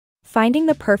Finding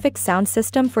the perfect sound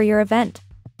system for your event.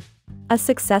 A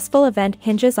successful event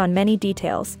hinges on many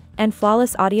details, and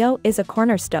flawless audio is a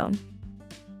cornerstone.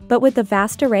 But with the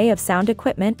vast array of sound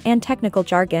equipment and technical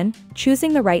jargon,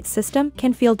 choosing the right system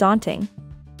can feel daunting.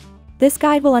 This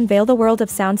guide will unveil the world of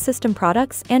sound system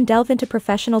products and delve into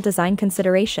professional design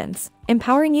considerations,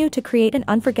 empowering you to create an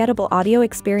unforgettable audio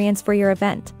experience for your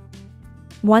event.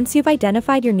 Once you've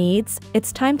identified your needs,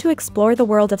 it's time to explore the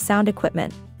world of sound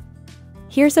equipment.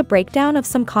 Here's a breakdown of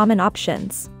some common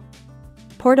options.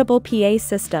 Portable PA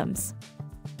systems.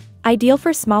 Ideal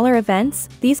for smaller events,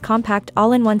 these compact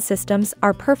all-in-one systems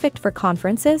are perfect for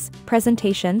conferences,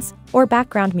 presentations, or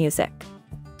background music.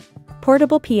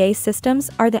 Portable PA systems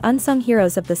are the unsung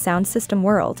heroes of the sound system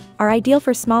world, are ideal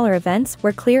for smaller events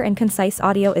where clear and concise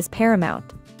audio is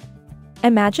paramount.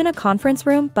 Imagine a conference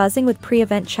room buzzing with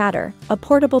pre-event chatter. A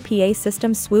portable PA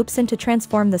system swoops in to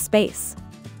transform the space.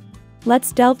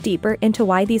 Let's delve deeper into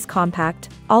why these compact,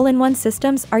 all-in-one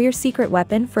systems are your secret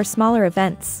weapon for smaller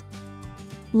events.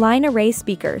 Line array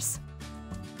speakers.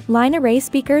 Line array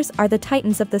speakers are the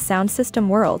titans of the sound system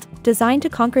world, designed to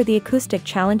conquer the acoustic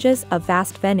challenges of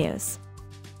vast venues.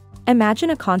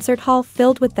 Imagine a concert hall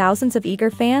filled with thousands of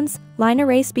eager fans. Line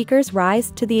array speakers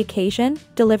rise to the occasion,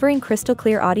 delivering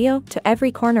crystal-clear audio to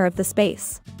every corner of the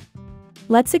space.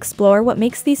 Let's explore what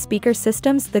makes these speaker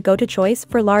systems the go-to choice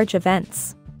for large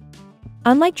events.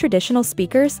 Unlike traditional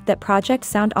speakers that project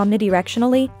sound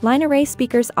omnidirectionally, line array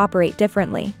speakers operate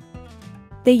differently.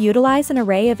 They utilize an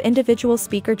array of individual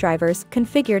speaker drivers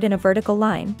configured in a vertical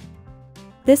line.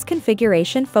 This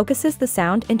configuration focuses the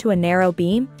sound into a narrow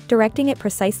beam, directing it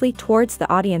precisely towards the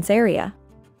audience area.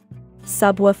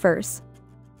 Subwoofers.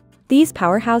 These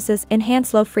powerhouses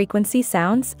enhance low-frequency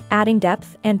sounds, adding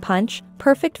depth and punch,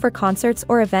 perfect for concerts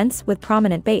or events with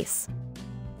prominent bass.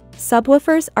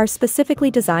 Subwoofers are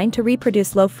specifically designed to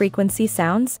reproduce low-frequency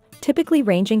sounds, typically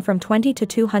ranging from 20 to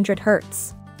 200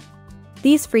 Hz.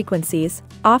 These frequencies,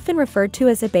 often referred to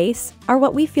as a bass, are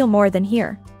what we feel more than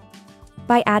hear.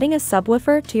 By adding a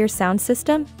subwoofer to your sound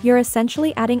system, you're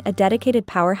essentially adding a dedicated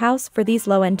powerhouse for these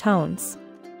low-end tones.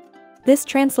 This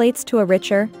translates to a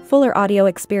richer, fuller audio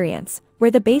experience, where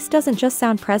the bass doesn't just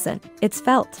sound present, it's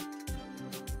felt.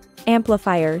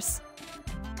 Amplifiers.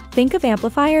 Think of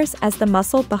amplifiers as the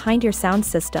muscle behind your sound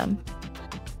system.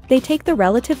 They take the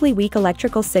relatively weak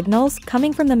electrical signals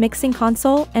coming from the mixing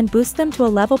console and boost them to a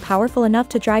level powerful enough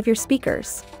to drive your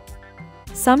speakers.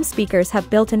 Some speakers have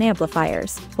built-in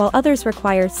amplifiers, while others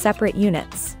require separate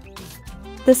units.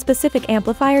 The specific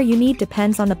amplifier you need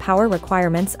depends on the power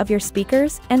requirements of your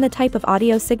speakers and the type of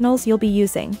audio signals you'll be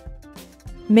using.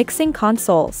 Mixing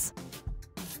consoles.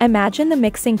 Imagine the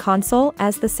mixing console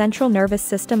as the central nervous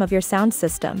system of your sound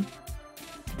system.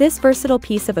 This versatile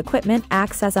piece of equipment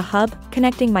acts as a hub,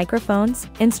 connecting microphones,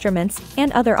 instruments,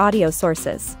 and other audio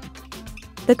sources.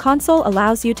 The console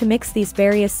allows you to mix these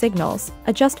various signals,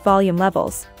 adjust volume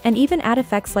levels, and even add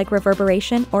effects like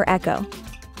reverberation or echo.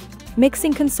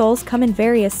 Mixing consoles come in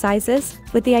various sizes,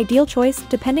 with the ideal choice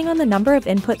depending on the number of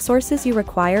input sources you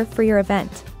require for your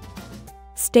event.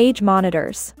 Stage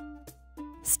monitors.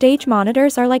 Stage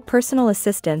monitors are like personal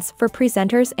assistants for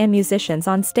presenters and musicians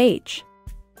on stage.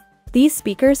 These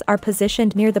speakers are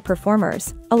positioned near the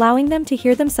performers, allowing them to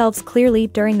hear themselves clearly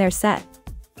during their set.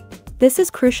 This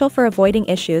is crucial for avoiding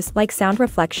issues like sound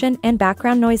reflection and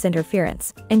background noise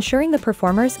interference, ensuring the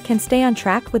performers can stay on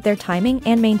track with their timing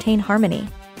and maintain harmony.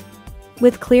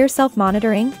 With clear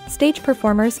self-monitoring, stage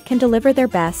performers can deliver their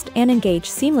best and engage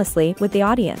seamlessly with the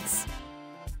audience.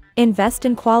 Invest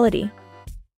in quality.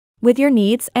 With your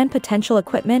needs and potential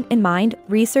equipment in mind,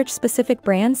 research specific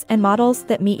brands and models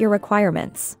that meet your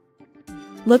requirements.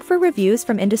 Look for reviews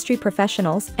from industry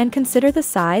professionals and consider the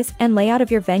size and layout of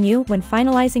your venue when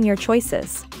finalizing your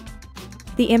choices.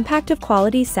 The impact of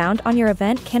quality sound on your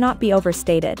event cannot be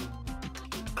overstated.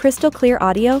 Crystal clear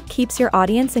audio keeps your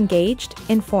audience engaged,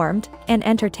 informed, and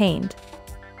entertained.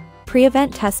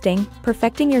 Pre-event testing,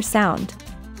 perfecting your sound.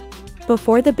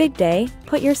 Before the big day,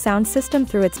 put your sound system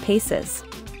through its paces.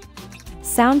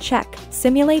 Sound check,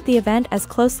 simulate the event as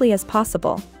closely as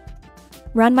possible.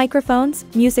 Run microphones,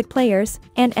 music players,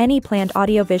 and any planned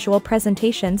audiovisual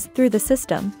presentations through the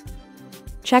system.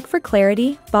 Check for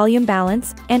clarity, volume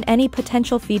balance, and any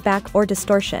potential feedback or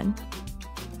distortion.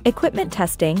 Equipment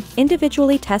testing,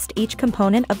 individually test each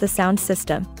component of the sound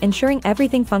system, ensuring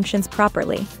everything functions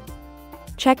properly.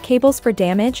 Check cables for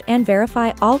damage and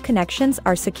verify all connections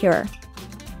are secure.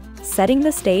 Setting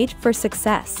the stage for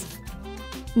success.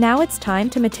 Now it's time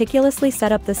to meticulously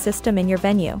set up the system in your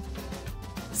venue.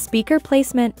 Speaker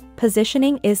placement,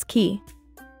 positioning is key.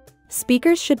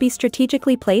 Speakers should be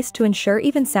strategically placed to ensure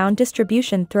even sound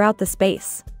distribution throughout the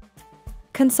space.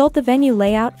 Consult the venue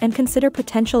layout and consider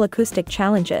potential acoustic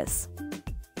challenges.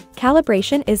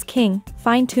 Calibration is king.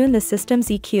 Fine-tune the system's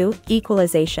EQ,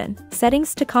 equalization,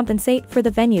 settings to compensate for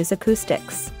the venue's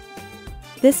acoustics.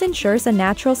 This ensures a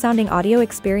natural-sounding audio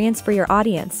experience for your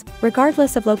audience,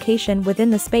 regardless of location within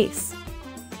the space.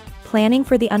 Planning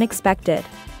for the unexpected.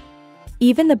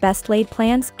 Even the best-laid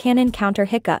plans can encounter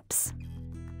hiccups.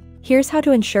 Here's how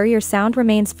to ensure your sound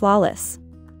remains flawless.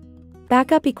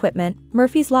 Backup equipment.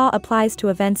 Murphy's Law applies to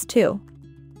events too.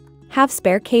 Have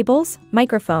spare cables,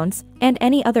 microphones, and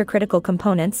any other critical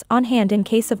components on hand in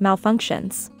case of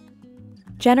malfunctions.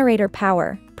 Generator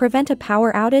power. Prevent a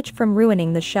power outage from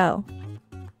ruining the show.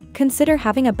 Consider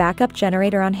having a backup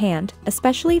generator on hand,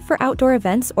 especially for outdoor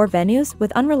events or venues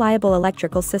with unreliable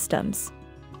electrical systems.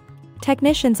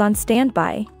 Technicians on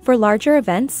standby. For larger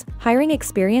events, hiring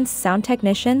experienced sound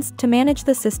technicians to manage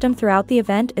the system throughout the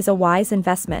event is a wise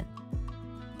investment.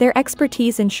 Their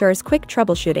expertise ensures quick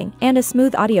troubleshooting and a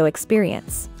smooth audio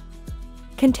experience.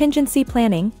 Contingency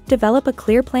planning. Develop a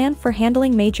clear plan for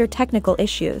handling major technical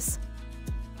issues.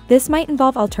 This might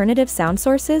involve alternative sound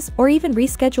sources or even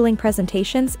rescheduling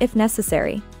presentations if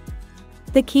necessary.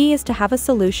 The key is to have a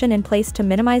solution in place to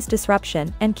minimize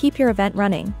disruption and keep your event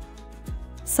running.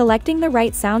 Selecting the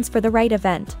right sounds for the right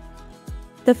event.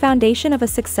 The foundation of a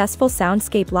successful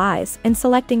soundscape lies in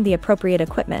selecting the appropriate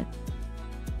equipment.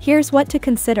 Here's what to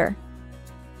consider.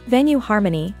 Venue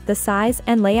harmony. The size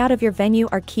and layout of your venue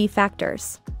are key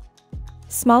factors.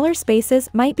 Smaller spaces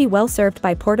might be well served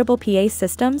by portable PA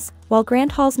systems, while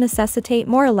grand halls necessitate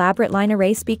more elaborate line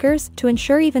array speakers to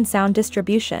ensure even sound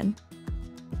distribution.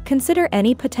 Consider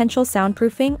any potential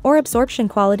soundproofing or absorption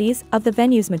qualities of the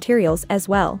venue's materials as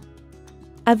well.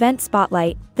 Event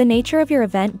spotlight. The nature of your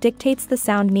event dictates the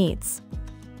sound needs.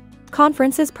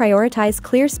 Conferences prioritize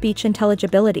clear speech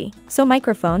intelligibility, so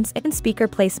microphones and speaker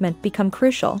placement become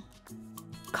crucial.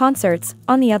 Concerts,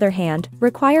 on the other hand,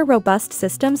 require robust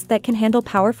systems that can handle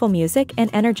powerful music and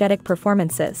energetic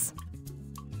performances.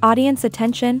 Audience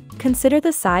attention. Consider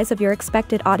the size of your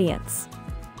expected audience.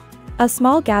 A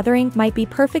small gathering might be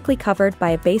perfectly covered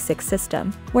by a basic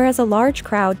system, whereas a large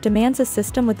crowd demands a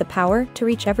system with the power to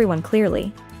reach everyone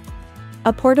clearly.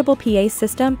 A portable PA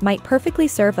system might perfectly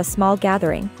serve a small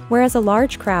gathering, whereas a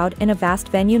large crowd in a vast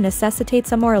venue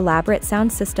necessitates a more elaborate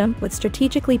sound system with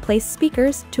strategically placed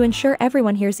speakers to ensure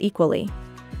everyone hears equally.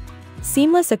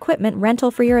 Seamless equipment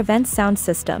rental for your event's sound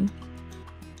system.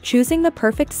 Choosing the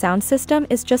perfect sound system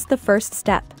is just the first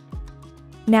step.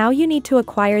 Now you need to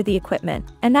acquire the equipment,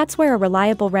 and that's where a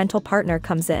reliable rental partner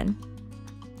comes in.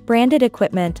 Branded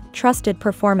equipment, trusted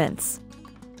performance.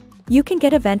 You can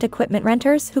get event equipment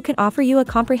renters who can offer you a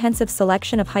comprehensive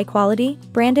selection of high-quality,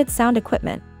 branded sound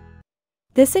equipment.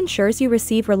 This ensures you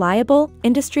receive reliable,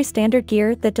 industry-standard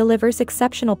gear that delivers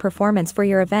exceptional performance for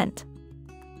your event.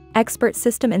 Expert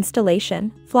system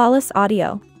installation, flawless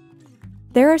audio.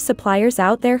 There are suppliers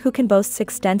out there who can boast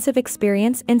extensive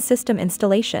experience in system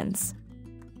installations.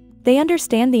 They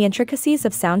understand the intricacies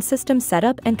of sound system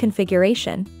setup and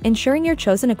configuration, ensuring your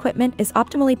chosen equipment is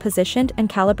optimally positioned and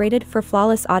calibrated for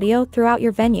flawless audio throughout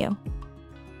your venue.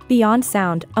 Beyond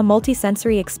sound, a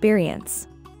multi-sensory experience.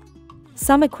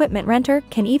 Some equipment renter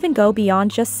can even go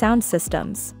beyond just sound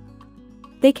systems.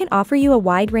 They can offer you a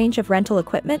wide range of rental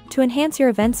equipment to enhance your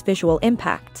event's visual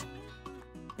impact.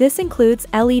 This includes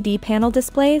LED panel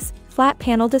displays, flat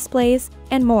panel displays,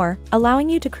 and more, allowing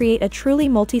you to create a truly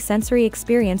multi-sensory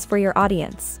experience for your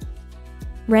audience.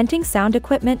 Renting sound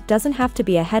equipment doesn't have to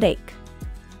be a headache.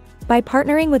 By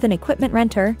partnering with an equipment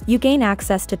renter, you gain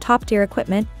access to top-tier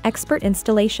equipment, expert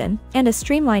installation, and a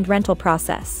streamlined rental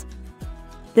process.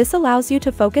 This allows you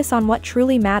to focus on what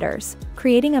truly matters,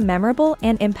 creating a memorable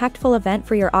and impactful event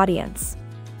for your audience.